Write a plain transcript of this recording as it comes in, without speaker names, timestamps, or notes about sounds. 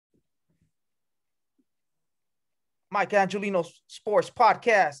Mike Angelino Sports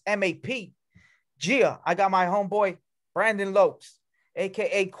Podcast, MAP. Gia, I got my homeboy, Brandon Lokes,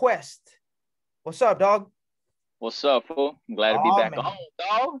 a.k.a. Quest. What's up, dog? What's up, fool? I'm glad to be back man. home,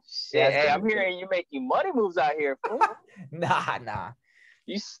 dog. Shit, Yeah, hey, I'm hearing you making money moves out here, fool. Nah.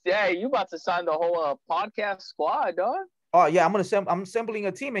 You about to sign the whole podcast squad, dog. Oh yeah, I'm assembling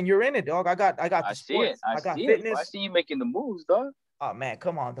a team, and you're in it, dog. I got the sports. I got see fitness. I see you making the moves, dog. Oh man,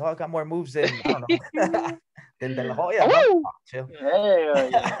 come on, dog. I got more moves than I don't know than Delahoya. Oh, chill.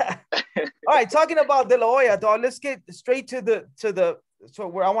 Yeah. All right, talking about Delahoya, dog. Let's get straight to the so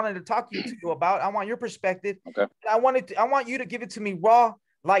where I wanted to talk to you about. I want your perspective. Okay. I want you to give it to me raw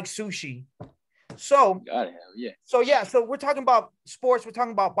like sushi. So, So we're talking about sports. We're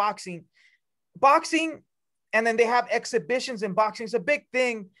talking about boxing, and then they have exhibitions in boxing. It's a big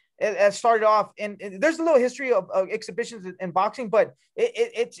thing. It started off, and there's a little history of exhibitions in boxing, but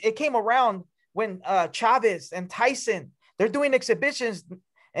it came around when Chavez and Tyson, they're doing exhibitions,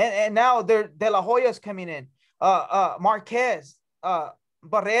 and now they're De La Hoya's coming in, Marquez,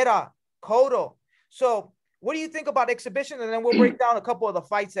 Barrera, Cotto. So what do you think about exhibitions? And then we'll break down a couple of the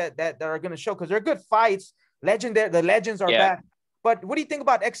fights that are going to show, because they're good fights. The legends are back. But what do you think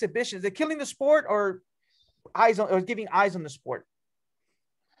about exhibitions? They're killing the sport or giving eyes on the sport?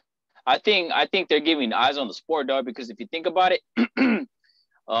 I think they're giving eyes on the sport, dog, because if you think about it,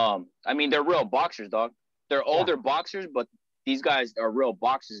 I mean, they're real boxers, dog. They're older boxers, but these guys are real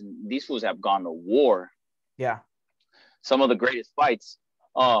boxers, and these fools have gone to war. Yeah. Some of the greatest fights.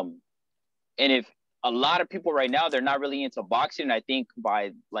 And if a lot of people right now, they're not really into boxing, I think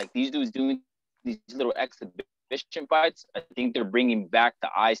by like these dudes doing these little exhibition fights, I think they're bringing back the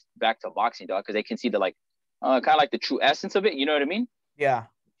eyes back to boxing, dog, because they can see the like kind of like the true essence of it. You know what I mean? Yeah.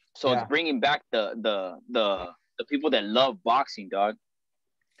 So it's bringing back the people that love boxing, dog.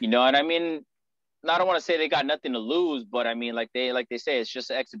 You know what I mean? I don't want to say they got nothing to lose, but I mean, like they say, it's just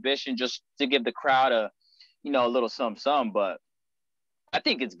an exhibition, just to give the crowd a little some. But I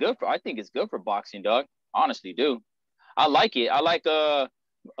think it's good for boxing, dog. Honestly, do. I like it. I like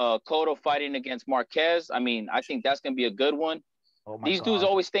Cotto fighting against Marquez. I mean, I think that's gonna be a good one. Oh my God. Dudes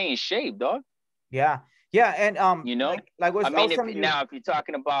always stay in shape, dog. Yeah. Yeah, and if you're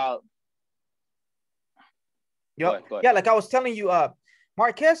talking about, go ahead. Like I was telling you,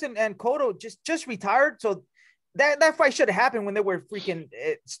 Marquez and Cotto just retired, so that fight should have happened when they were freaking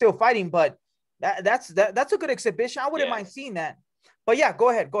still fighting. But that's a good exhibition. I wouldn't mind seeing that. But yeah, go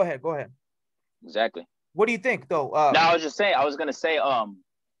ahead. Exactly. What do you think, though? No, I was gonna say,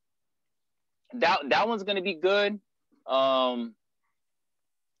 that one's gonna be good.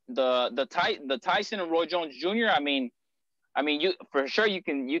 The Tyson and Roy Jones Jr. I mean, you for sure you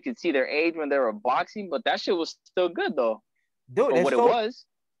can see their age when they were boxing, but that shit was still good though. Dude, it was.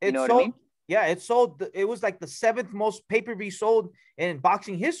 You know what I mean? Yeah, it sold. It was like the 7th most pay-per-view sold in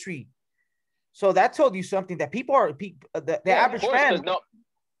boxing history. So that told you something, that people are the average fan.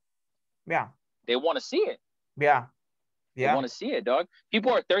 They want to see it. Yeah. They want to see it, dog.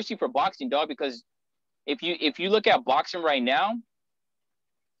 People are thirsty for boxing, dog, because if you look at boxing right now,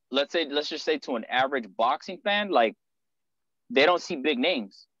 let's just say to an average boxing fan, like they don't see big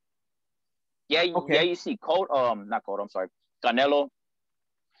names. Yeah, you see Canelo.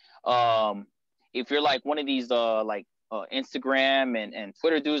 If you're like one of these Instagram and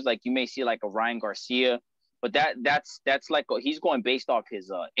Twitter dudes, like you may see like a Ryan Garcia, but that's like he's going based off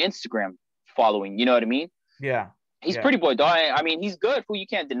his Instagram following. You know what I mean? Yeah. He's pretty boy, dog. I mean, he's good. You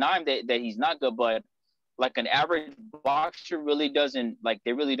can't deny him that he's not good, but like an average boxer really doesn't, like,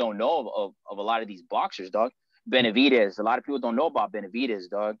 they really don't know of a lot of these boxers, dog. Benavidez, a lot of people don't know about Benavidez,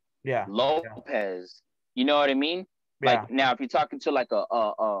 dog. Yeah. Lopez, you know what I mean? Like now, if you're talking to like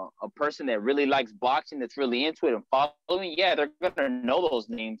a person that really likes boxing, that's really into it and following, they're gonna know those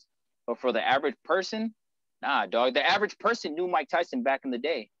names. But for the average person, nah, dog. The average person knew Mike Tyson back in the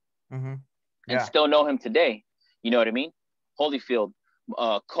day, and still know him today. You know what I mean? Holyfield,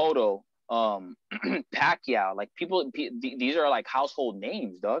 Cotto, Pacquiao, like these are like household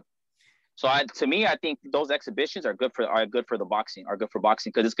names, dog. So to me, I think those exhibitions are good for boxing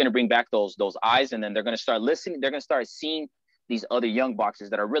because it's going to bring back those eyes, and then they're going to start listening. They're going to start seeing these other young boxers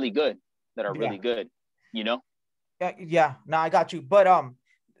that are really good, really good, you know? Yeah. No, I got you. But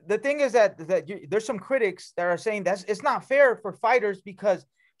the thing is that there's some critics that are saying that it's not fair for fighters, because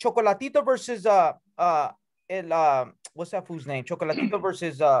Chocolatito versus what's that fool's name? Chocolatito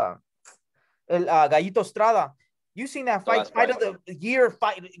versus Gallito Estrada. You seen that fight of the year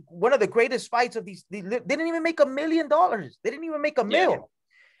fight, one of the greatest fights of these. They didn't even make $1 million. They didn't even make $1 million.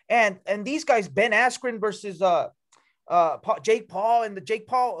 And these guys, Ben Askren versus Jake Paul and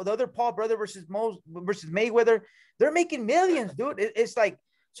the other Paul brother versus Mayweather. They're making millions, dude. It's like,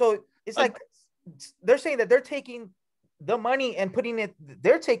 so it's like they're saying that they're taking the money and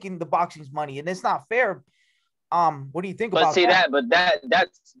they're taking the boxing's money, and it's not fair. What do you think about that? But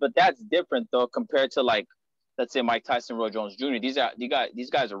that's different though, compared to, like, let's say Mike Tyson, Roy Jones Jr. These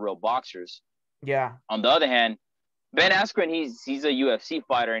guys are real boxers. Yeah. On the other hand, Ben Askren, he's a UFC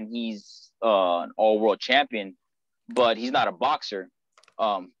fighter and he's an all-world champion, but he's not a boxer.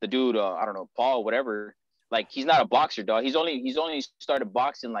 The dude, I don't know, Paul, whatever, like, he's not a boxer, dog. He's only started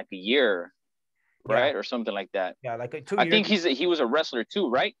boxing like a year, right, or something like that. Yeah, like 2 years. I think he was a wrestler too,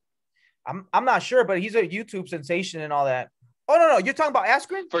 right? I'm not sure, but he's a YouTube sensation and all that. Oh no, you're talking about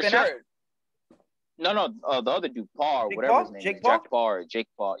Askren? For sure. No, the other dude, Paul, or whatever his name is, Jake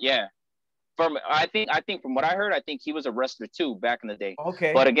Paul. Yeah. I think from what I heard, I think he was a wrestler too back in the day.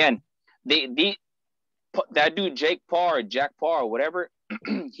 Okay. But again, that dude Jake Paul or Jack Paul or whatever,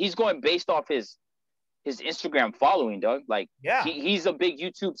 he's going based off his Instagram following, dog. Like, yeah, he's a big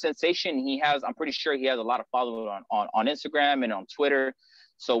YouTube sensation. I'm pretty sure he has a lot of followers on Instagram and on Twitter.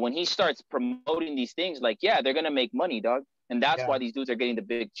 So when he starts promoting these things, like, yeah, they're gonna make money, dog. And that's why these dudes are getting the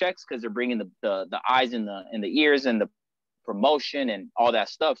big checks, because they're bringing the eyes and the ears and the promotion and all that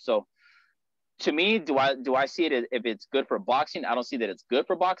stuff. So to me, do I see it as, if it's good for boxing? I don't see that it's good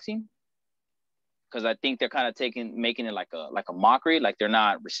for boxing, because I think they're kind of making it like a mockery, like they're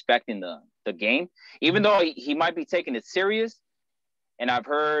not respecting the game, even though he might be taking it serious. And I've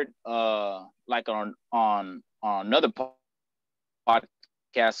heard like on another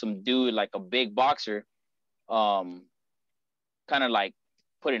podcast, some dude, like a big boxer, kind of like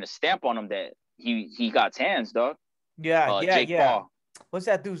putting a stamp on him that he got hands, dog. Jake Paul. What's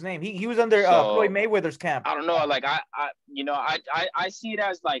that dude's name? He was under Floyd Mayweather's camp. I don't know. Like I see it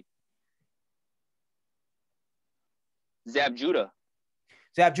as like Zab Judah.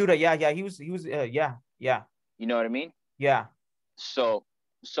 Yeah. He was yeah. You know what I mean? Yeah. So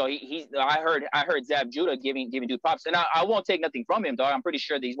I heard Zab Judah giving dude props, and I won't take nothing from him, dog. I'm pretty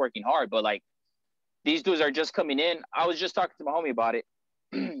sure that he's working hard, but like, these dudes are just coming in. I was just talking to my homie about it.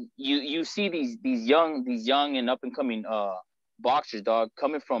 You see these young and up and coming boxers, dog,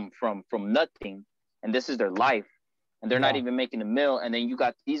 coming from nothing, and this is their life, and they're not even making a mill. And then you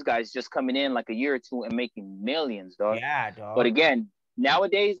got these guys just coming in like a year or two and making millions, dog. Yeah, dog. But again,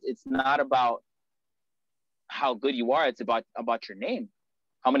 nowadays it's not about how good you are. It's about your name,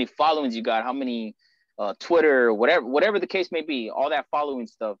 how many followings you got, how many Twitter, whatever the case may be, all that following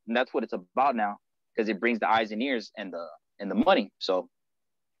stuff, and that's what it's about now, because it brings the eyes and ears and the money. So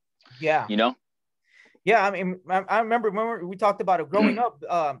yeah, you know. Yeah, I mean, I remember we talked about it growing up.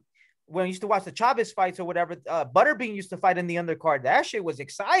 When I used to watch the Chavez fights or whatever, Butterbean used to fight in the undercard. That shit was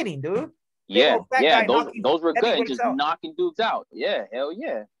exciting, dude. Yeah, those were good. Just knocking dudes out. Yeah, hell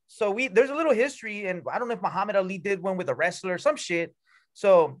yeah. So there's a little history, and I don't know if Muhammad Ali did one with a wrestler or some shit.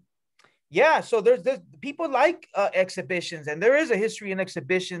 So yeah, so there's people like exhibitions, and there is a history in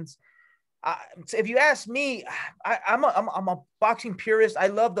exhibitions. If you ask me, I'm a boxing purist. I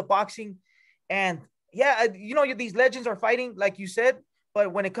love the boxing, and yeah, these legends are fighting, like you said.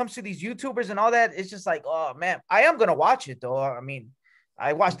 But when it comes to these YouTubers and all that, it's just like, oh man, I am gonna watch it though. I mean,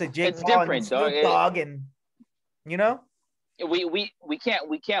 I watched the Jake Paul and Snoop Dogg, and we can't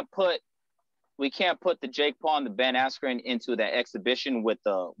put the Jake Paul and the Ben Askren into that exhibition with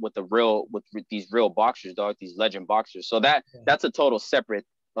these real boxers, dog, these legend boxers. So that's a total separate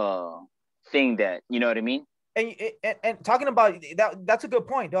thing, that, you know what I mean? And talking about that's a good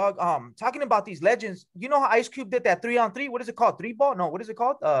point, dog. Talking about these legends, you know how Ice Cube did that 3-on-3? What is it called? 3-ball? No, what is it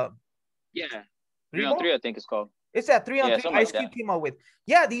called? Yeah, 3-on-3, I think it's called. It's that 3-on-3 Ice Cube came up with.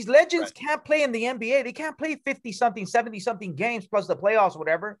 Yeah, these legends can't play in the NBA. They can't play 50-something, 70-something games plus the playoffs,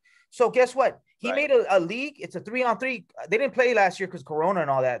 whatever. So guess what? He made a league. It's a 3-on-3. They didn't play last year because Corona and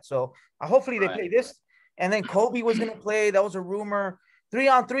all that. So hopefully they play this. And then Kobe was going to play. That was a rumor.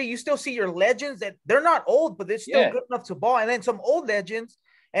 3-on-3, you still see your legends that they're not old, but they're still good enough to ball. And then some old legends,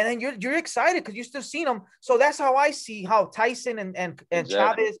 and then you're excited because you still seen them. So that's how I see how Tyson and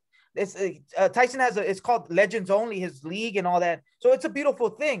Chavez. Tyson has it's called Legends Only, his league and all that. So it's a beautiful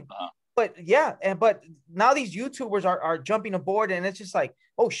thing. But yeah, but now these YouTubers are jumping aboard, and it's just like,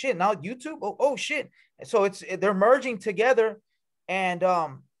 oh shit, now YouTube, oh shit. So they're merging together, and I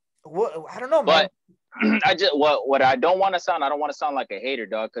don't know, man. But I just what I don't want to sound like a hater,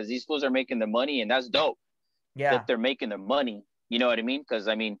 dog, because these fools are making their money, and that's dope. Yeah, that they're making their money. You know what I mean? Because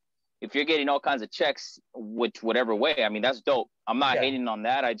I mean, if you're getting all kinds of checks, whatever way, I mean, that's dope. I'm not hating on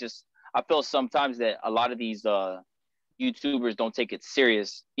that. I feel sometimes that a lot of these YouTubers don't take it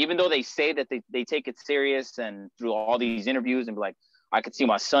serious, even though they say that they take it serious and through all these interviews and be like, I could see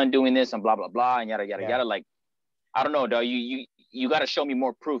my son doing this and blah, blah, blah, and yada, yada, yada. Like, I don't know, dog. You got to show me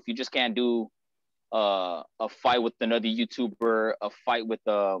more proof. You just can't do a fight with another YouTuber, a fight with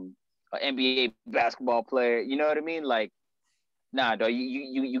an NBA basketball player. You know what I mean? Like, nah, dog.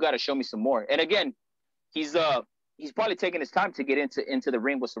 You got to show me some more. And again, he's probably taking his time to get into the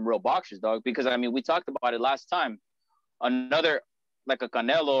ring with some real boxers, dog. Because I mean, we talked about it last time. Another like a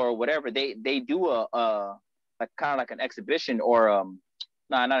Canelo or whatever, they do a like kind of like an exhibition or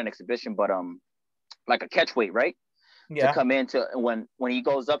not an exhibition, but like a catch weight, right? Yeah. To come into when he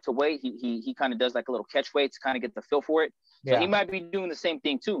goes up to weight, he kind of does like a little catch weight to kind of get the feel for it. So he might be doing the same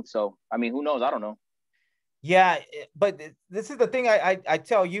thing too. So I mean, who knows? I don't know. Yeah, but this is the thing I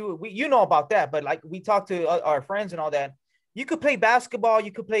tell you, you know about that, but like we talk to our friends and all that. You could play basketball,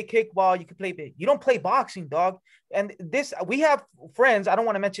 you could play kickball, you could play. You don't play boxing, dog. And this, we have friends. I don't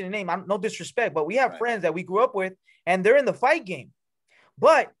want to mention a name. No disrespect, but we have friends that we grew up with, and they're in the fight game.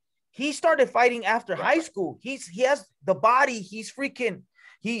 But he started fighting after high school. He has the body. He's freaking.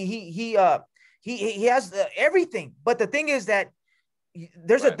 He has everything. But the thing is that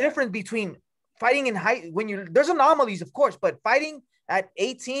there's a difference between fighting in there's anomalies, of course, but fighting at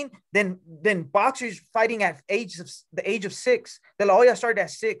 18, then boxers fighting at the age of 6. Delahoya started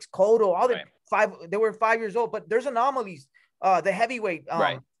at 6. Cotto, all the 5, they were 5 years old, but there's anomalies. The heavyweight,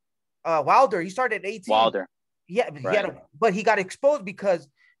 Wilder, he started at 18. Wilder. Yeah, but he got exposed because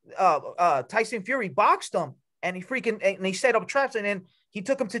Tyson Fury boxed him, and he set up traps, and then he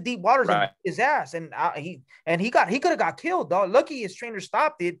took him to deep waters and his ass, and he could have got killed, dog. Lucky his trainer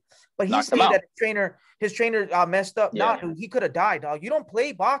stopped it, but he said that his trainer messed up. Yeah. He could have died, dog. You don't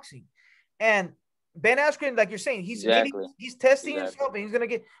play boxing. And Ben Askren, like you're saying, he's testing himself, and he's gonna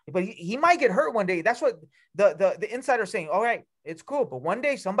get, but he might get hurt one day. That's what the insider saying. All right, it's cool, but one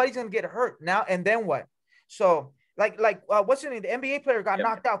day somebody's gonna get hurt now, and then what? So like what's his name? The NBA player got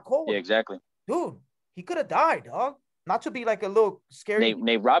knocked out cold. Yeah, exactly. Dude, he could have died, dog. Not to be like a little scary.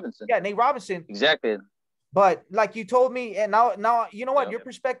 Nate Robinson. Yeah, Nate Robinson. Exactly. But like you told me, and now you know what, your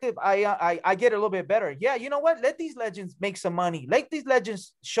perspective, I get a little bit better. Yeah, you know what? Let these legends make some money. Let these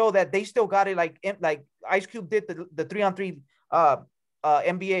legends show that they still got it. Like Ice Cube did the 3-on-3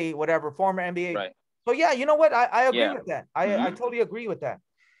 NBA, whatever, former NBA. Right. So yeah, you know what? I agree with that. I totally agree with that.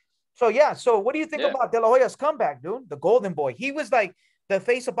 So yeah, so what do you think about De La Hoya's comeback, dude? The Golden Boy. He was like the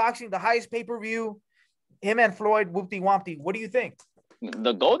face of boxing, the highest pay-per-view. Him and Floyd, whoopty wompty. What do you think?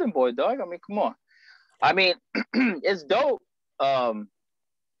 The Golden Boy, dog. I mean, come on. I mean, it's dope. I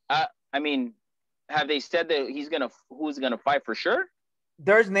mean, have they said that who's gonna fight for sure?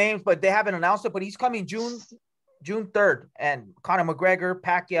 There's names, but they haven't announced it. But he's coming June 3rd, and Conor McGregor,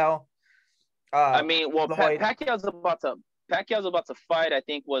 Pacquiao. I mean, well, Pacquiao's about to fight. I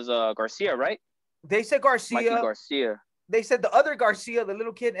think was Garcia, right? They said Garcia. Mikey Garcia. They said the other Garcia, the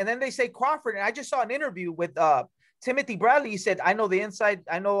little kid, and then they say Crawford. And I just saw an interview with Timothy Bradley. He said, I know the inside.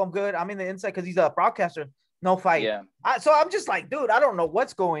 I know I'm good. I'm in the inside because he's a broadcaster. No fight. Yeah. So I'm just like, dude, I don't know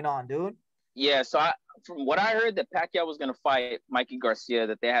what's going on, dude. Yeah. So from what I heard, that Pacquiao was going to fight Mikey Garcia,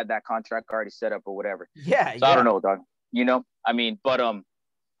 that they had that contract already set up or whatever. Yeah. So I don't know, dog. You know, I mean, but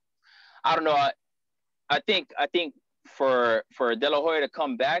I don't know. I think for De La Hoya to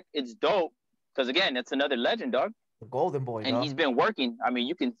come back, it's dope because again, it's another legend, dog. The Golden Boy, and he's been working. I mean,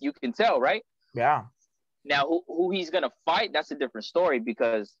 you can tell, right? Yeah. Now, who he's gonna fight? That's a different story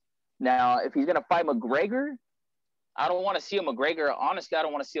because now if he's gonna fight McGregor, I don't want to see a McGregor. Honestly, I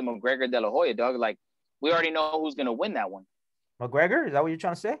don't want to see a McGregor De La Hoya, dog. Like we already know who's gonna win that one. McGregor? Is that what you're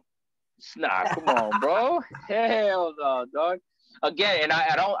trying to say? Nah, come on, bro. Hell no, dog. Again, and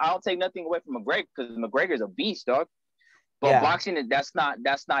I don't take nothing away from McGregor because McGregor's a beast, dog. But boxing, that's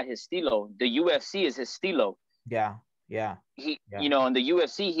not his stilo. The UFC is his stilo. Yeah. You know, in the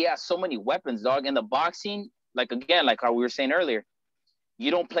UFC, he has so many weapons, dog. In the boxing, like how we were saying earlier, you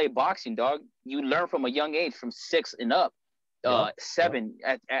don't play boxing, dog. You learn from a young age, from 6 and up, 7.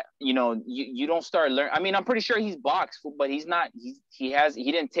 You know, you don't start learning. I mean, I'm pretty sure he's boxed, but he's not. He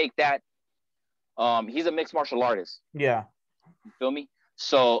didn't take that. He's a mixed martial artist. Yeah. You feel me?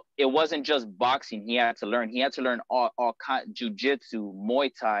 So it wasn't just boxing. He had to learn. He had to learn all jiu-jitsu,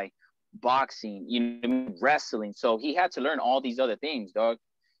 Muay Thai, boxing, you know, wrestling. So he had to learn all these other things, dog.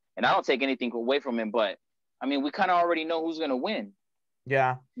 And I don't take anything away from him, but I mean, we kind of already know who's gonna win.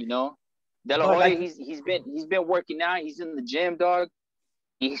 Yeah. You know, De La Hoya, he's been working out. He's in the gym, dog.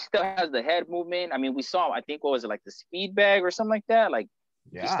 He still has the head movement. I mean, we saw, I think, what was it, like the speed bag or something like that? Like,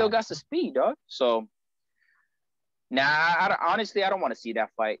 he still got the speed, dog. So, honestly, I don't want to see that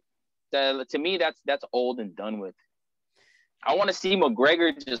fight. To me, that's old and done with. I want to see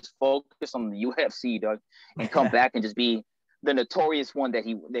McGregor just focus on the UFC, dog, and come back and just be the notorious one that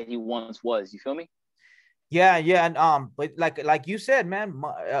he once was. You feel me? Yeah, and but like you said, man,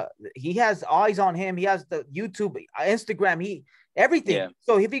 he has eyes on him. He has the YouTube, Instagram, everything. Yeah.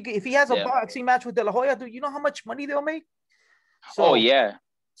 So if he has a boxing match with Delahoya, dude, you know how much money they'll make? So, yeah.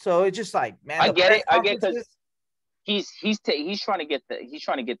 So it's just like, man, I get it. I get because he's trying to get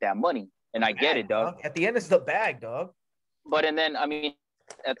that money, and I get it, dog. At the end, it's the bag, dog. But and then I mean,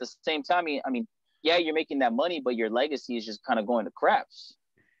 at the same time, I mean, yeah, you're making that money, but your legacy is just kind of going to craps.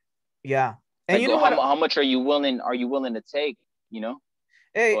 Yeah. And like, you know how much are you willing to take, you know?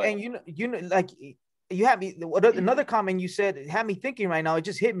 Hey, and you know, like you had me another comment you said had me thinking right now. It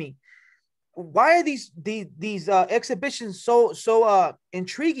just hit me. Why are these exhibitions so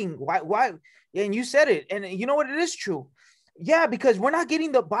intriguing? Why? And you said it, and you know what? It is true. Yeah, because we're not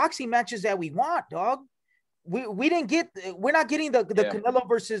getting the boxing matches that we want, dog. We're not getting the Canelo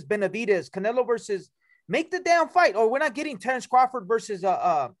versus Benavidez, Canelo versus make the damn fight, or we're not getting Terrence Crawford versus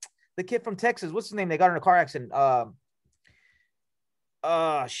the kid from Texas. What's his name? They got in a car accident.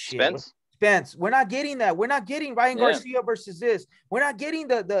 Shit. Spence. We're not getting that. We're not getting Ryan Garcia versus this. We're not getting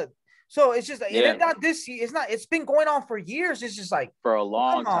the. So it's just it's not this. It's not. It's been going on for years. It's just like for a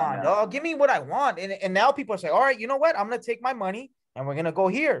long time. Come on, dog. Give me what I want. And now people are saying, all right, you know what? I'm gonna take my money and we're gonna go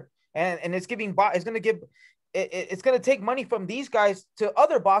here. And it's giving. It's gonna give. It's gonna take money from these guys to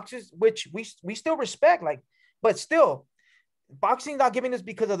other boxers, which we still respect. Like, but still. Boxing not giving us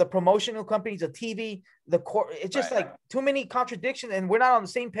because of the promotional companies, the TV, the court. It's just like too many contradictions, and we're not on the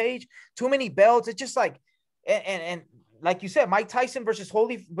same page. Too many belts. It's just like, and like you said, Mike Tyson versus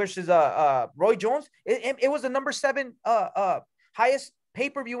Holy versus Roy Jones. It was the number 7 highest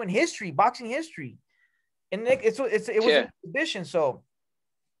pay-per-view in history, boxing history, and it was an exhibition. So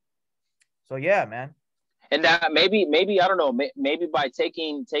yeah, man. And that maybe I don't know. Maybe by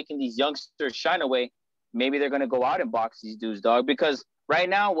taking these youngsters shine away. Maybe they're gonna go out and box these dudes, dog. Because right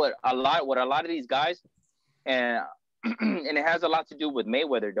now, what a lot of these guys, and it has a lot to do with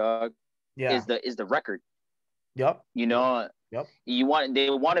Mayweather, dog. Yeah, is the record. Yep. You know. Yep. They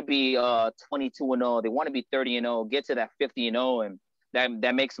want to be 22-0. They want to be 30-0. Get to that 50-0, and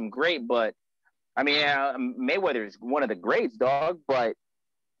that makes them great. But I mean, Mayweather is one of the greats, dog. But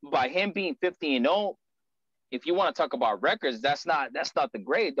by him being 50-0, if you want to talk about records, that's not the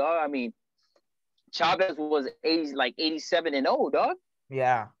great, dog. I mean. Chavez was 87-0, dog.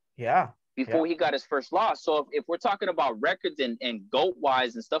 Yeah. Before he got his first loss. So if we're talking about records and GOAT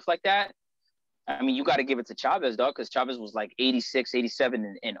wise and stuff like that, I mean, you got to give it to Chavez, dog, because Chavez was like 86,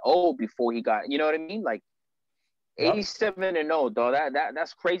 87-0 before he got, you know what I mean? Like 87-0, dog.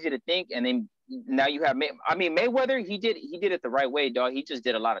 That's crazy to think. And then now you have, I mean, Mayweather, he did it the right way, dog. He just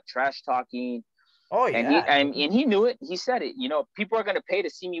did a lot of trash talking. Oh yeah, and he knew it. He said it. You know, people are gonna pay to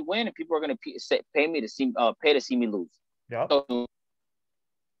see me win, and people are gonna pay to see me lose. Yeah. So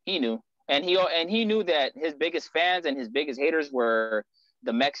he knew, and he knew that his biggest fans and his biggest haters were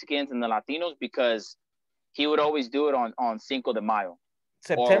the Mexicans and the Latinos, because he would always do it on Cinco de Mayo,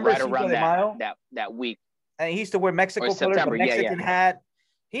 September, right around that week. And he used to wear Mexico colors, the Mexican hat.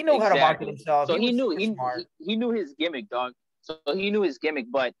 He knew how to market himself. So he knew his gimmick, dog. So he knew his gimmick,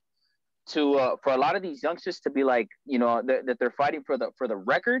 but. For a lot of these youngsters to be like, you know, that they're fighting for the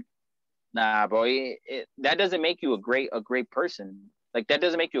record, nah, bro, that doesn't make you a great person. Like, that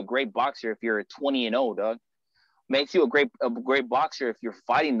doesn't make you a great boxer if you're 20-0, dog. Makes you a great boxer if you're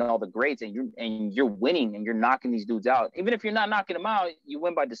fighting all the greats and you're winning and you're knocking these dudes out. Even if you're not knocking them out, you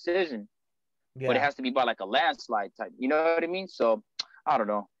win by decision. Yeah. But it has to be by like a landslide type. You know what I mean? So I don't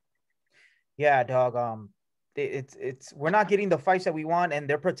know. Yeah, dog. It's we're not getting the fights that we want, and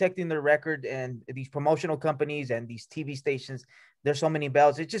they're protecting their record, and these promotional companies and these TV stations, there's so many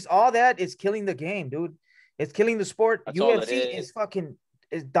belts. It's just all that is killing the game, dude. It's killing the sport. That's UFC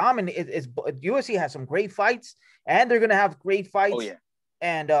is dominant. UFC has some great fights, and they're gonna have great fights. Oh yeah.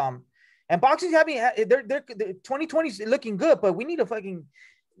 And boxing's they're 2020 is looking good, but we need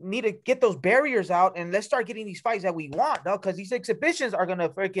to get those barriers out, and let's start getting these fights that we want, though, because these exhibitions are gonna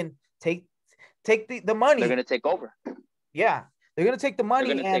freaking take the money. They're gonna take over. Yeah, they're gonna take the money.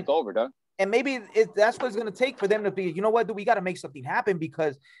 They're gonna take over, dog. And maybe that's what it's gonna take for them to be. You know what? We got to make something happen,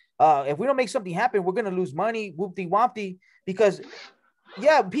 because if we don't make something happen, we're gonna lose money. Whoopty wompty. Because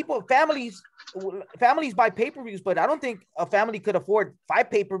families buy pay-per-views, but I don't think a family could afford 5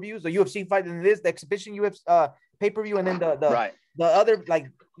 pay-per-views, a UFC fight, and the exhibition UFC pay-per-view, and then the other,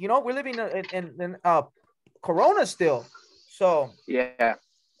 like, you know, we're living in Corona still. So yeah.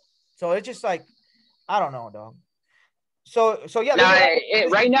 So it's just like, I don't know, dog. So yeah.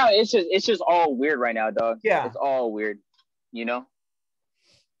 Right now it's just all weird right now, dog. Yeah, it's all weird. you know.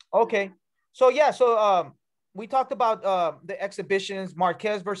 Okay. So yeah, so we talked about the exhibitions,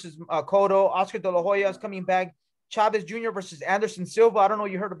 Marquez versus Cotto, Oscar Delahoya is coming back, Chavez Jr. versus Anderson Silva. I don't know,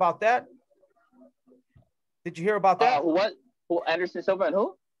 you heard about that? Did you hear about that? Who Anderson Silva and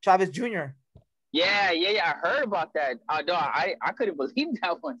who? Chavez Jr. Yeah. I heard about that. No, I couldn't believe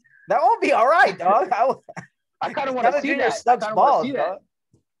that one. That won't be all right, dog. I kind of want to see that. Sucks balls, dog.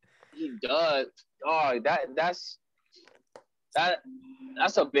 He does. Oh, that's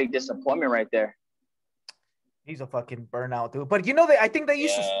a big disappointment right there. He's a fucking burnout, dude. But you know, I think they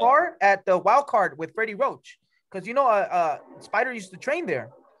used to spar at the Wild Card with Freddie Roach, because you know, Spider used to train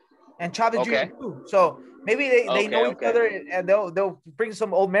there, and Chavez Jr. too. So maybe they know each other, and they'll bring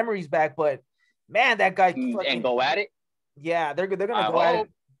some old memories back. But man, that guy and go at it. Yeah, they're gonna go at it.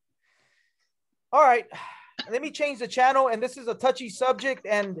 All right, let me change the channel, and this is a touchy subject,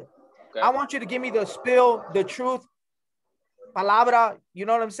 and I want you to give me the spill, the truth, palabra. You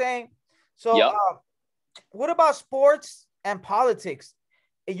know what I'm saying? So, what about sports and politics?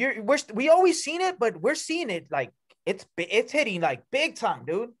 We always seen it, but we're seeing it like it's hitting like big time,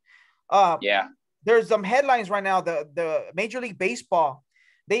 dude. There's some headlines right now. The Major League Baseball,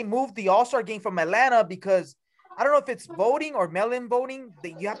 they moved the All-Star game from Atlanta because I don't know if it's voting or mail-in voting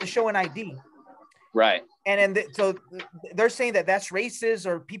that you have to show an ID. Right. And then so they're saying that that's racist,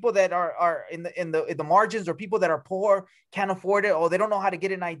 or people that are in the margins, or people that are poor can't afford it, or they don't know how to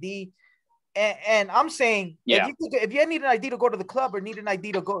get an ID. And I'm saying, if you need an ID to go to the club, or need an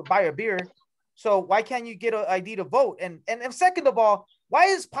ID to go buy a beer, so why can't you get an ID to vote? And second of all, why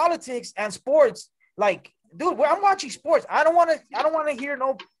is politics and sports like, dude? I'm watching sports. I don't want to hear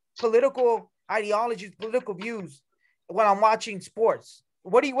no political ideologies, political views when I'm watching sports.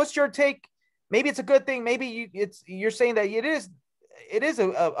 What's your take? Maybe it's a good thing. Maybe you're saying that it is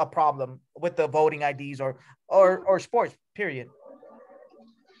a problem with the voting IDs or sports. Period.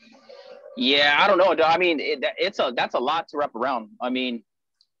 Yeah, I don't know. I mean, that's a lot to wrap around. I mean,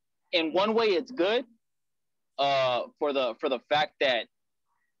 in one way, it's good, for the fact that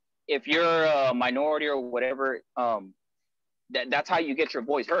if you're a minority or whatever, that's how you get your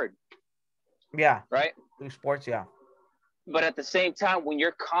voice heard. Yeah. Right. Through sports, yeah. But at the same time, when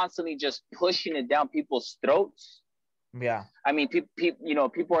you're constantly just pushing it down people's throats, yeah. I mean,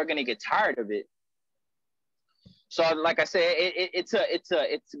 people are gonna get tired of it. So, like I said,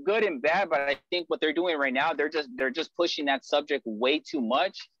 it's good and bad, but I think what they're doing right now, they're just pushing that subject way too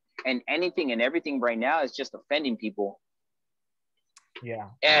much, and anything and everything right now is just offending people. Yeah.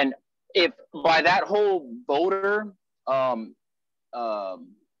 And if by that whole voter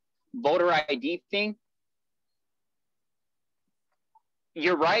ID thing,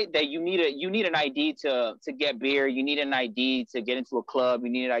 you're right that you need an ID to get beer, you need an ID to get into a club, you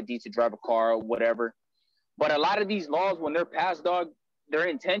need an ID to drive a car or whatever. But a lot of these laws, when they're passed, dog, their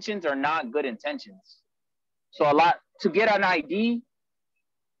intentions are not good intentions. So to get an ID,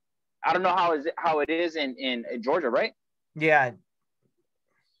 I don't know how it is in Georgia, right? Yeah.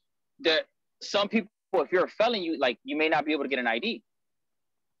 That some people, if you're a felon, you may not be able to get an ID.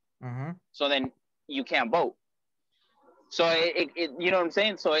 Mm-hmm. So then you can't vote. So it you know what I'm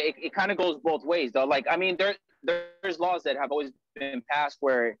saying? So it kind of goes both ways, though. Like, I mean, there's laws that have always been passed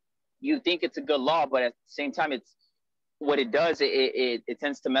where you think it's a good law, but at the same time, it's what it does. It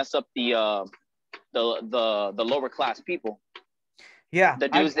tends to mess up the lower class people. Yeah, the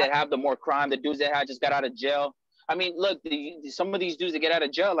dudes that have the more crime, the dudes that just got out of jail. I mean, look, some of these dudes that get out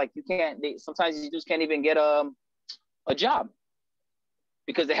of jail, like sometimes these dudes can't even get a job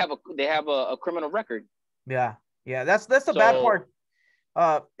because they have a criminal record. Yeah, that's the bad part.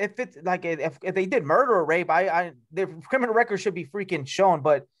 If it's like if they did murder or rape, their criminal record should be freaking shown.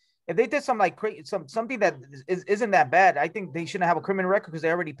 But if they did something that isn't that bad, I think they shouldn't have a criminal record because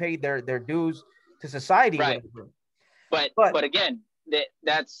they already paid their dues to society. Right. But again,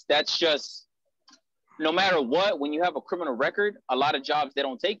 that's just, no matter what, when you have a criminal record, a lot of jobs they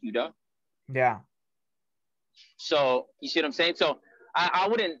don't take you, though. Yeah. So you see what I'm saying? So I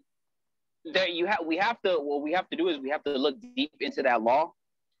wouldn't. What we have to do is we have to look deep into that law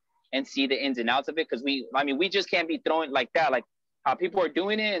and see the ins and outs of it, because we just can't be throwing like that, like how people are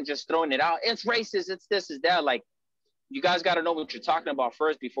doing it and just throwing it out. It's racist. It's this, is that. Like, you guys got to know what you're talking about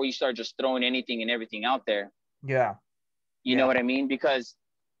first before you start just throwing anything and everything out there. Yeah. You know what I mean? Because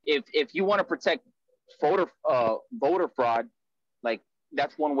if you want to protect voter fraud, like,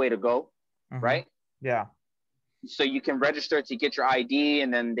 that's one way to go, right? Yeah. So you can register to get your ID,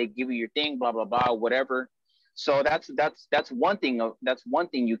 and then they give you your thing, blah blah blah, whatever. So that's one thing. That's one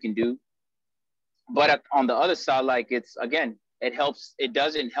thing you can do. But on the other side, like, it helps. It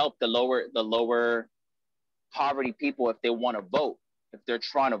doesn't help the lower poverty people if they want to vote, if they're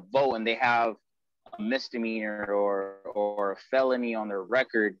trying to vote and they have a misdemeanor or a felony on their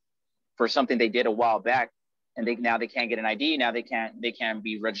record for something they did a while back, and now they can't get an ID. Now they can't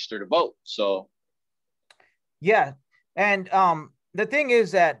be registered to vote. So, yeah, and the thing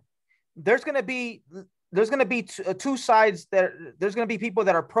is that there's gonna be two sides. There's gonna be people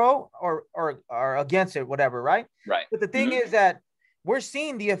that are pro or against it, whatever, right? Right. But the thing is that we're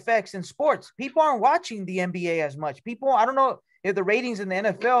seeing the effects in sports. People aren't watching the NBA as much. People, I don't know if the ratings in the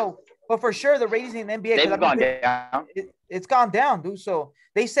NFL, but for sure the ratings in the NBA, they've gone down. It's gone down, dude. So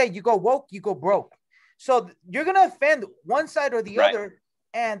they say you go woke, you go broke. So you're gonna offend one side or the other,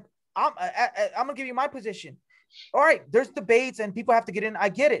 and I'm gonna give you my position. All right, there's debates and people have to get in. I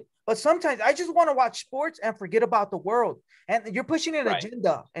get it, but sometimes I just want to watch sports and forget about the world. And you're pushing an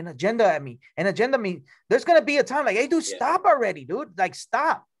agenda at me. An agenda me. There's gonna be a time like, hey, dude, stop already, dude. Like,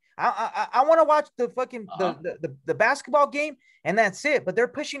 stop. I want to watch the fucking the basketball game, and that's it. But they're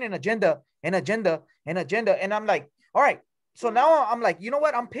pushing an agenda, and I'm like, all right. So now I'm like, you know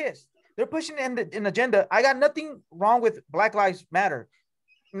what? I'm pissed. They're pushing an agenda. I got nothing wrong with Black Lives Matter,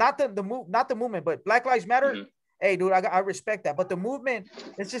 not the movement, but Black Lives Matter. Mm-hmm. Hey, dude, I respect that. But the movement,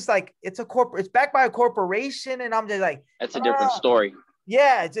 it's just like, it's backed by a corporation. And I'm just like, that's a different story.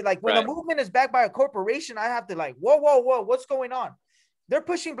 Yeah. It's like when the movement is backed by a corporation, I have to like, whoa, what's going on? They're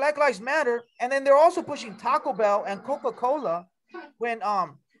pushing Black Lives Matter. And then they're also pushing Taco Bell and Coca-Cola when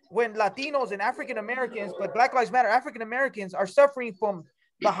Latinos and African-Americans, but Black Lives Matter, African-Americans are suffering from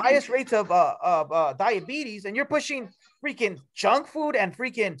the highest rates of diabetes, and you're pushing freaking junk food and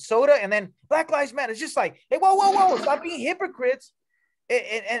freaking soda, and then Black Lives Matter. It's just like, hey, whoa, stop being hypocrites,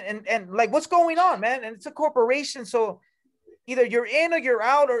 and like, what's going on, man? And it's a corporation, so either you're in or you're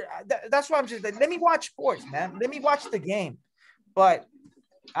out, or that's why I'm just like, let me watch sports, man. Let me watch the game, but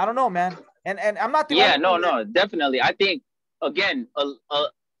I don't know, man. And I'm not. No, definitely. I think again,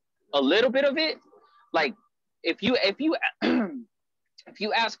 a little bit of it, like if you if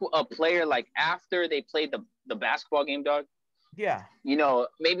you ask a player like after they played the basketball game, dog, you know,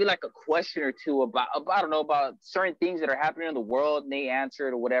 maybe like a question or two about I don't know, about certain things that are happening in the world, and they answer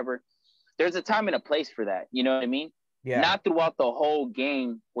it or whatever. There's a time and a place for that. You know what I mean? Yeah. Not throughout the whole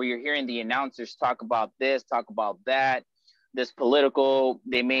game where you're hearing the announcers talk about this, talk about that, this political.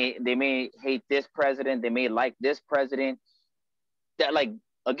 They may hate this president. They may like this president. That, like,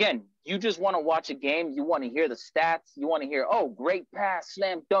 again, you just want to watch a game. You want to hear the stats. You want to hear, oh, great pass,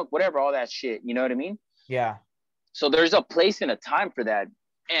 slam dunk, whatever, all that shit. You know what I mean? Yeah. So there's a place and a time for that.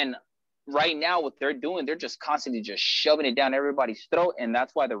 And right now, what they're doing, they're just constantly just shoving it down everybody's throat. And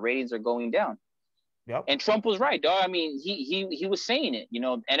that's why the ratings are going down. Yep. And Trump was right, dog. I mean, he was saying it. You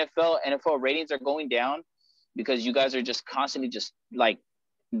know, NFL ratings are going down because you guys are just constantly just like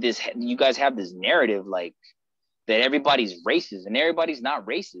this. You guys have this narrative like that everybody's racist, and everybody's not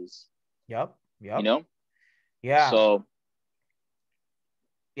racist. Yep. You know? Yeah. So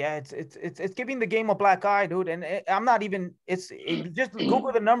yeah, it's giving the game a black eye, dude. And I'm not even, just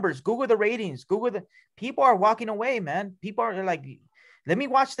Google the numbers, Google the ratings, people are walking away, man. People are like, let me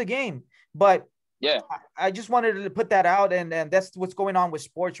watch the game. But yeah, I just wanted to put that out, and that's what's going on with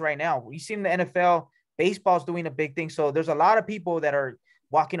sports right now. You see in the NFL, baseball's doing a big thing. So there's a lot of people that are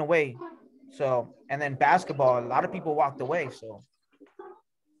walking away. So, and then basketball, a lot of people walked away. So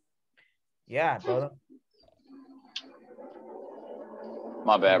yeah, brother.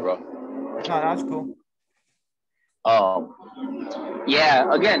 My bad, bro. No, that's cool.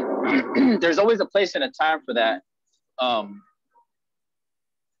 Yeah, again, there's always a place and a time for that.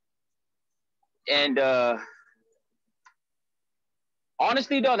 And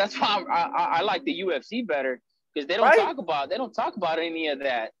honestly, though, that's why I like the UFC better, because they don't talk about any of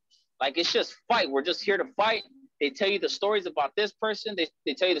that. Like, it's just fight. We're just here to fight. They tell you the stories about this person.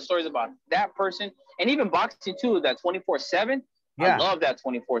 They tell you the stories about that person. And even boxing too, that 24/7. Yeah. I love that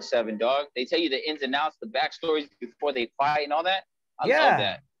 24/7, dog. They tell you the ins and outs, the backstories before they fight and all that. I love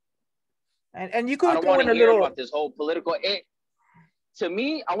that. And you could go in a little about this whole political. To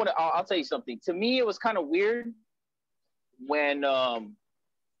me, I'll tell you something. To me, it was kind of weird when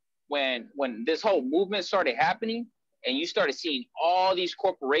this whole movement started happening, and you started seeing all these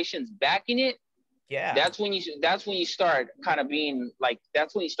corporations backing it. Yeah. That's when you start kind of being like,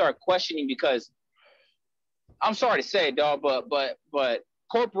 that's when you start questioning, because I'm sorry to say, dog, but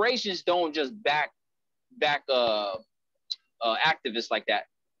corporations don't just back activists like that.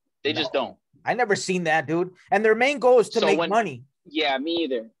 They just don't. I never seen that, dude. And their main goal is to make money. Yeah, me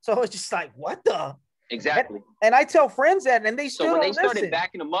either. So it's just like, what the? Exactly. And I tell friends that, and they still don't listen. So when they started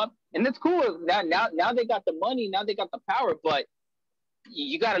backing them up, and that's cool. Now they got the money. Now they got the power. But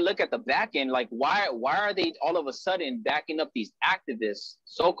you got to look at the back end. Like, why are they all of a sudden backing up these activists,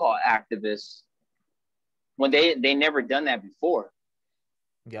 so-called activists, when they never done that before?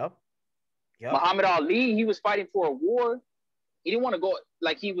 Yep. Muhammad Ali, he was fighting for a war. He didn't want to go,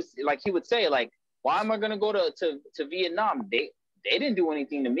 like he would say, like, why am I going to go to Vietnam? They didn't do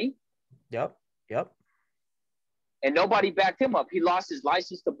anything to me. Yep. And nobody backed him up. He lost his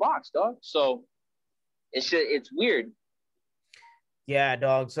license to box, dog. So it's weird. Yeah,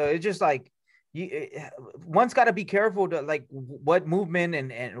 dog. So it's just like one's got to be careful to like what movement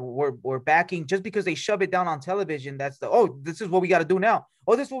and we're backing just because they shove it down on television. That's this is what we got to do now.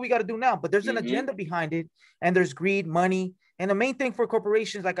 Oh, this is what we got to do now. But there's an agenda behind it, and there's greed, money, and the main thing for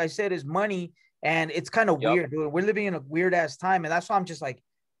corporations, like I said, is money. And it's kind of weird, dude. We're living in a weird ass time, and that's why I'm just like,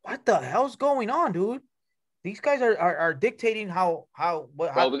 what the hell's going on, dude? These guys are dictating how.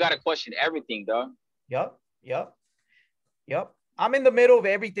 Bro, we got to question everything, dog. Yep. I'm in the middle of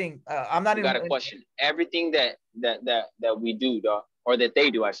everything. I'm not. We got to question everything that we do, dog, or that they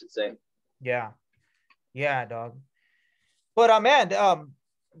do, I should say. Yeah, dog. But man,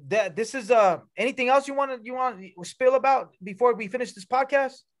 this is anything else you want to spill about before we finish this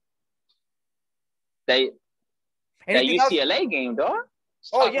podcast? That UCLA game, dog.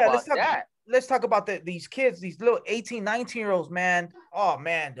 Let's talk about these kids, these little 18, 19-year-olds, man. Oh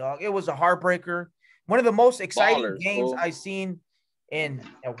man, dog. It was a heartbreaker. One of the most exciting games I've seen in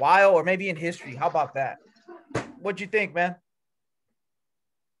a while, or maybe in history. How about that? What'd you think, man?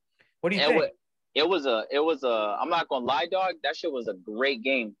 What do you think? It was a, I'm not gonna lie, dog. That shit was a great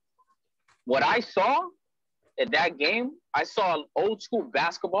game. What I saw at that game, I saw old school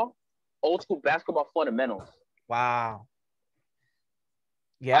basketball fundamentals. Wow.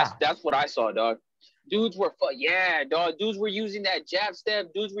 Yeah. That's what I saw, dog. Dudes were dog. Dudes were using that jab step.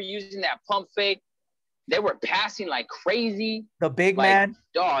 Dudes were using that pump fake. They were passing like crazy. The big man.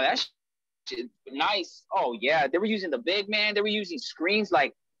 Dog, that shit nice. Oh yeah, they were using the big man. They were using screens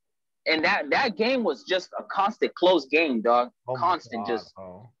like, and that game was just a constant close game, dog. Constant, just.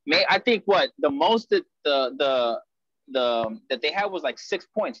 I think what the most that that they had was like 6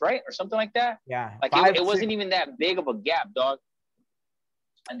 points, right, or something like that. Yeah. Like it wasn't even that big of a gap, dog.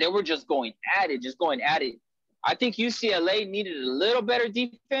 And they were just going at it. I think UCLA needed a little better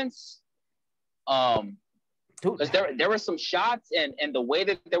defense. Because there were some shots and the way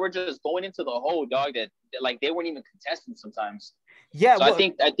that they were just going into the hole, dog, that like they weren't even contesting sometimes. Yeah. So I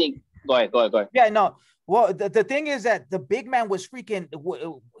think go ahead. Yeah, no. Well, the thing is that the big man was freaking.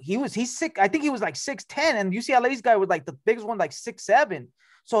 He's sick. I think he was like 6'10", and UCLA's guy was like the biggest one, like 6'7".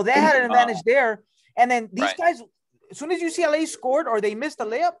 So they had an advantage there. And then these guys, as soon as UCLA scored or they missed a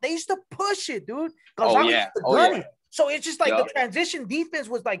layup, they used to push it, dude. So it's just like the transition defense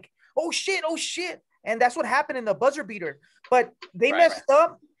was like, oh shit. And that's what happened in the buzzer beater. But they messed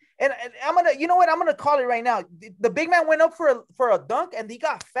up. And I'm gonna call it right now. The big man went up for a dunk and he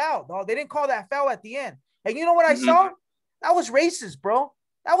got fouled. Dog. They didn't call that foul at the end. And you know what I saw? That was racist, bro.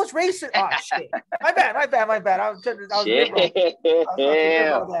 That was racist. Oh shit. My bad. I was that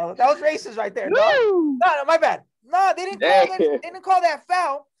was racist right there. Dog. No, my bad. No, they didn't call that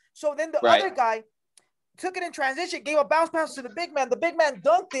foul. So then the other guy took it in transition, gave a bounce pass to the big man. The big man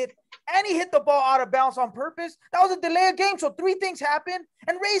dunked it, and he hit the ball out of bounds on purpose. That was a delay of game. So 3 things happened,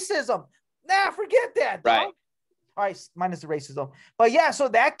 and racism. Nah, forget that. Dog. Right. All right, minus the racism. But yeah, so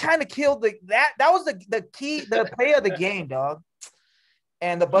that kind of killed that was the key, the play of the game, dog.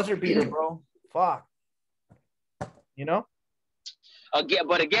 And the buzzer beater, bro. Fuck. You know?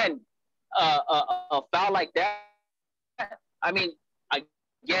 Again, a foul like that, I mean, I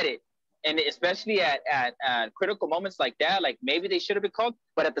get it. And especially at critical moments like that, like maybe they should have been called.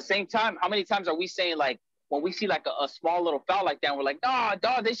 But at the same time, how many times are we saying, like, when we see like a small little foul like that, we're like, nah,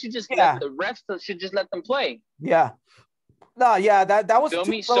 dog, they should just let the refs should just let them play. Yeah. No, yeah, that was feel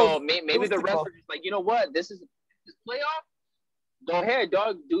me. So maybe the refs are just like, you know what, this playoff. Go ahead,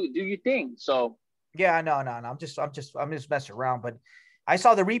 dog. Do your thing. So yeah, no. I'm just messing around, but. I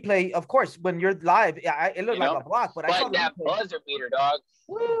saw the replay, of course, when you're live. It looked like a block, but I saw that buzzer beater, dog.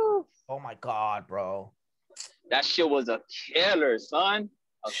 Woo. Oh my god, bro! That shit was a killer, son.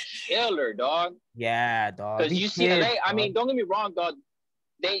 A killer, dog. Yeah, dog. Because UCLA, I mean, don't get me wrong, dog.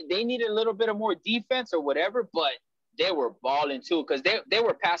 They needed a little bit of more defense or whatever, but they were balling too, because they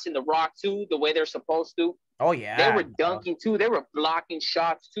were passing the rock too the way they're supposed to. Oh yeah. They were dunking too. They were blocking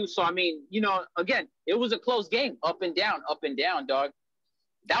shots too. So I mean, again, it was a close game, up and down, dog.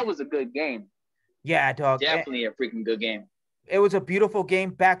 That was a good game. Yeah, dog. Definitely a freaking good game. It was a beautiful game,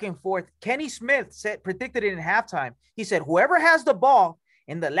 back and forth. Kenny Smith predicted it in halftime. He said, whoever has the ball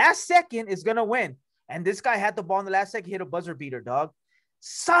in the last second is going to win. And this guy had the ball in the last second, hit a buzzer beater, dog.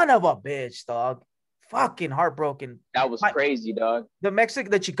 Son of a bitch, dog. Fucking heartbroken. That was crazy, dog. The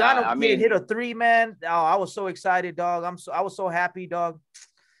Chicano kid hit a 3, man. Oh, I was so excited, dog. I was so happy, dog.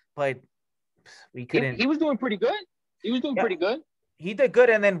 But we couldn't. He was doing pretty good. He was doing pretty good. He did good.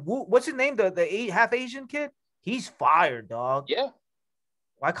 And then what's his name? The half Asian kid? He's fired, dog. Yeah.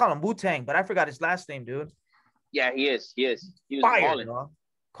 I call him Wu-Tang, but I forgot his last name, dude. Yeah, he is. He was fired, dog.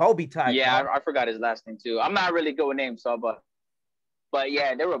 Kobe type. Yeah, I forgot his last name too. I'm not really good with names, so but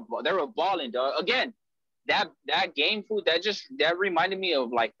yeah, they were balling, dog. Again, that game, food, that reminded me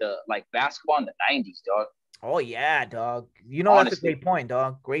of like basketball in the 90s, dog. Oh yeah, dog. You know, honestly, that's a great point,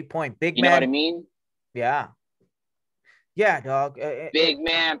 dog. Great point. Big man. You know what I mean? Yeah. Yeah, dog. Big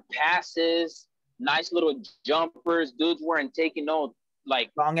man passes, nice little jumpers. Dudes weren't taking no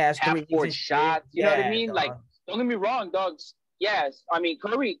long ass half-court shots. You know what I mean? Dog. Like, don't get me wrong, dogs. Yes, I mean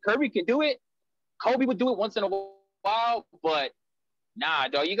Curry can do it. Kobe would do it once in a while, but nah,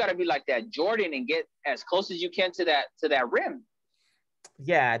 dog. You gotta be like that Jordan and get as close as you can to that rim.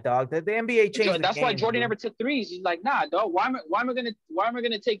 Yeah, dog. The NBA changed. That's why Jordan never took threes. He's like, nah, dog. Why am I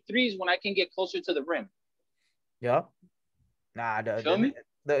gonna take threes when I can get closer to the rim? Yep. Nah,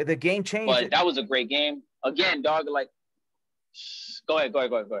 the game changed. But that was a great game. Again, dog. Like, go ahead.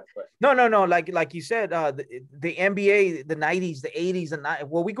 No. Like you said, the NBA, the 90s, the 80s,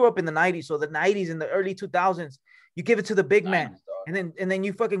 well, we grew up in the 90s, so the 90s and the early 2000s, you give it to the big man, and then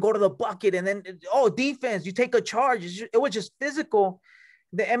you fucking go to the bucket, and then defense, you take a charge. It was just physical.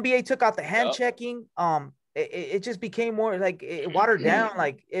 The NBA took out the hand checking. It just became more like watered down.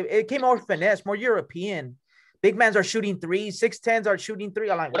 Like it became more finesse, more European. Big mans are shooting threes. 6'10s are shooting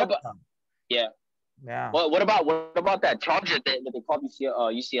three. I'm like, what about? Yeah. Yeah. Well, what about that charge that they called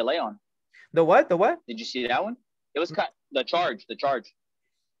UCLA on? The what? The what? Did you see that one? It was the charge. They called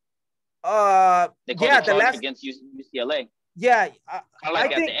the last against UCLA. Yeah. I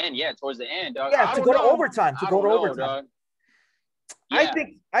think at the end. Yeah, towards the end. Dog. Yeah, to go to overtime. Dog. Yeah.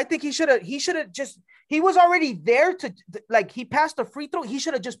 I think he should have just. He was already there he passed the free throw. He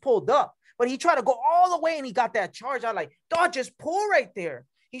should have just pulled up, but he tried to go all the way and he got that charge. I'm like, dog, just pull right there.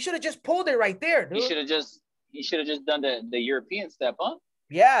 He should have just pulled it right there, dude. He should have just done the European step, huh?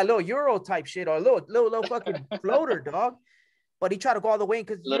 Yeah, a little Euro type shit or a little fucking floater, dog. But he tried to go all the way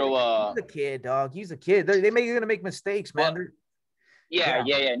because he's a kid, dog. He's a kid. They're gonna make mistakes, man. Well,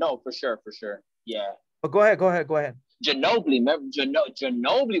 yeah. No, for sure. Yeah. But go ahead. Ginobili, remember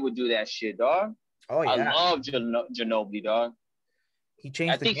Ginobili would do that shit, dog. Oh yeah. I love Ginobili, dog. He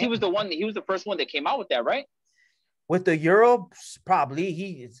changed. I think he was the first one that came out with that, right? With the Euro, probably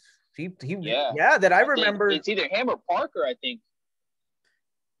he that I remember. It's either him or Parker, I think.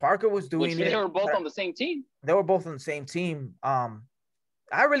 Parker was doing it. They were both on the same team. They were both on the same team. I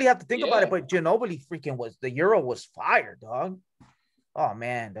really have to think about it, but Ginobili the Euro was fire, dog. Oh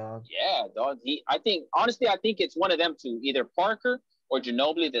man, dog. Yeah, dog. I think it's one of them two, either Parker or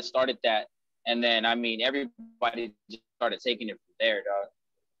Ginobili that started that, and then everybody just started taking it from there, dog.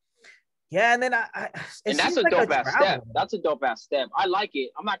 Yeah, and then and that's a dope ass step. That's a dope ass step. I like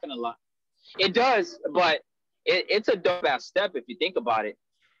it. I'm not gonna lie. It does, but it's a dope ass step if you think about it.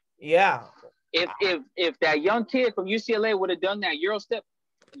 Yeah. If that young kid from UCLA would have done that Euro step,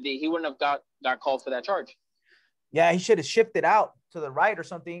 he wouldn't have got called for that charge. Yeah, he should have shifted out to the right or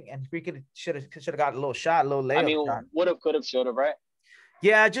something, and we should have got a little shot, a little layup. Would have, could have, should have, right?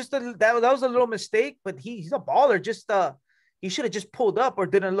 Yeah, just that was a little mistake, but he's a baller. Just he should have just pulled up or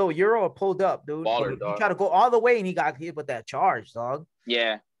did a little Euro or pulled up, dude. Baller, he tried to go all the way and he got hit with that charge, dog.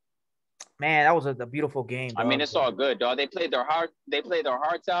 Yeah. Man, that was a beautiful game, dog. It's all good, dog. They played their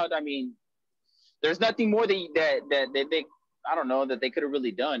hearts out. There's nothing more that they I don't know that they could have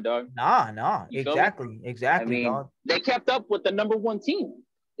really done, dog. Nah. Exactly, dog. They kept up with the number one team.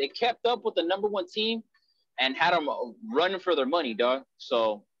 And had them running for their money, dog.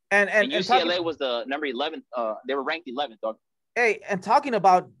 So and UCLA was the number 11. They were ranked 11th, dog. Hey, and talking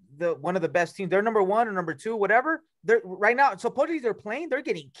about one of the best teams, they're number 1 or number 2, whatever. They're right now. Supposedly they're playing. They're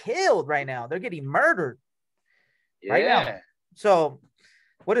getting killed right now. They're getting murdered right now. So,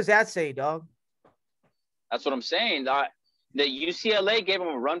 what does that say, dog? That's what I'm saying. The UCLA gave them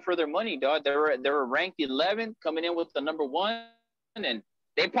a run for their money, dog. They were ranked 11th, coming in with the number 1, and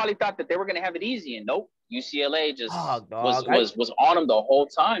they probably thought that they were gonna have it easy, and nope. UCLA just was on them the whole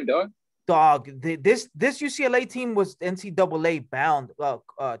time, dog. Dog, this UCLA team was NCAA bound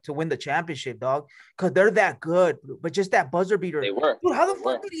to win the championship, dog, because they're that good. But just that buzzer beater. They were. Dude, how the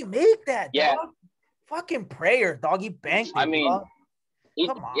fuck did he make that, yeah. dog? Fucking prayer, dog. He banked it, dog. He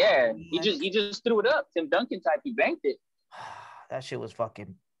just threw it up. Tim Duncan type, he banked it. That shit was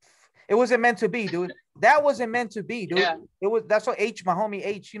fucking. It wasn't meant to be, dude. That wasn't meant to be, dude. Yeah. It was. That's what my homie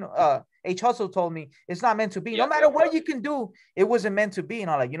H, H Hustle told me. It's not meant to be. No matter what you can do, it wasn't meant to be.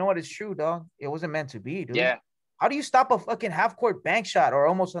 And I'm like, you know what? It's true, dog. It wasn't meant to be, dude. Yeah. How do you stop a fucking half court bank shot or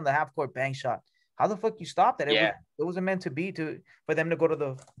almost on the half court bank shot? How the fuck you stop that? It wasn't meant to be for them to go to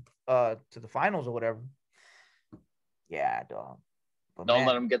the finals or whatever. Yeah, dog. But don't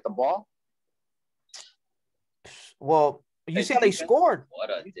let them get the ball. Well, UCLA scored. What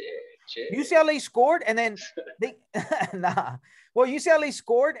a dick. UCLA scored, and then they Well, UCLA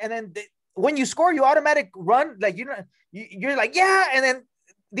scored, and then when you score, you automatic run, like you're like, yeah, and then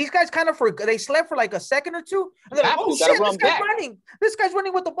these guys kind of they slept for like a second or two, and they're like, oh shit, this guy's running. This guy's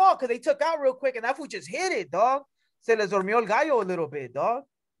running with the ball because they took out real quick, and that fool just hit it, dog. Se les dormió el gallo a little bit, dog.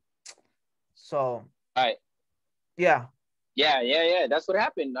 So, all right. Yeah. That's what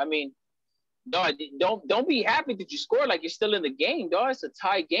happened. I mean, dog, don't be happy that you scored like you're still in the game, dog. It's a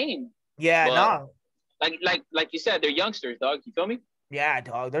tie game. Yeah, no. Like you said, they're youngsters, dog. You feel me? Yeah,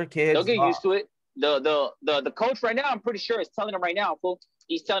 dog. They're kids. They'll get used to it. The coach right now, I'm pretty sure, is telling them right now, fool.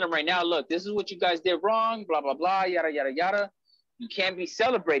 He's telling them right now, look, this is what you guys did wrong, blah blah blah, yada yada yada. You can't be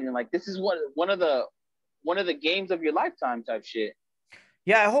celebrating like this is one of the games of your lifetime type shit.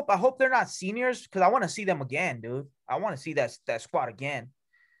 Yeah, I hope they're not seniors because I want to see them again, dude. I want to see that squad again.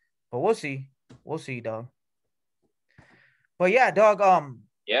 But we'll see. We'll see, dog. But yeah, dog.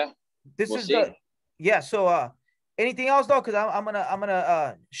 Yeah. This is the. Yeah. So anything else, dog? Because I'm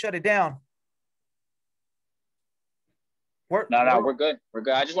gonna shut it down. We're good. We're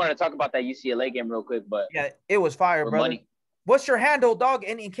good. I just wanted to talk about that UCLA game real quick, but yeah, it was fire, brother. Money. What's your handle, dog?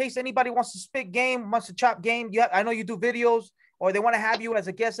 And in case anybody wants to spit game, wants to chop game, I know you do videos, or they want to have you as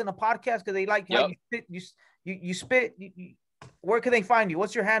a guest in a podcast because they like how you spit. Where can they find you?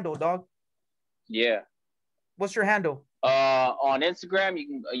 What's your handle, dog? Yeah. What's your handle? On Instagram,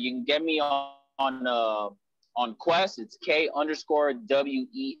 you can get me on Quest. It's K_WESTT.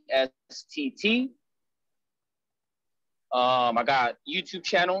 I got YouTube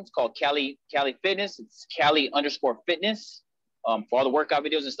channel. It's called Cali Fitness. It's Cali_Fitness. For all the workout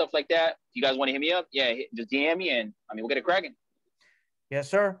videos and stuff like that. If you guys want to hit me up, just DM me and we'll get it cracking. Yes,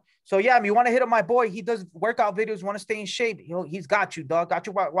 sir. So yeah, you want to hit up my boy. He does workout videos. Want to stay in shape? He's got you, dog. Got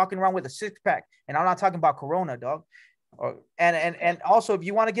you walking around with a 6-pack. And I'm not talking about Corona, dog. And also, if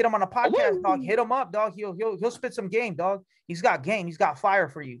you want to get him on a podcast, dog, hit him up, dog. He'll spit some game, dog. He's got game. He's got fire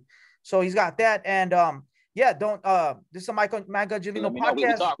for you. So he's got that. And yeah, don't. This is a Mike Angelino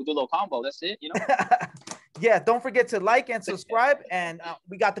podcast. We do a little combo. That's it. Yeah, don't forget to like and subscribe. And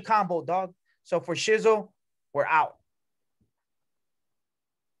we got the combo, dog. So for Shizzle, we're out.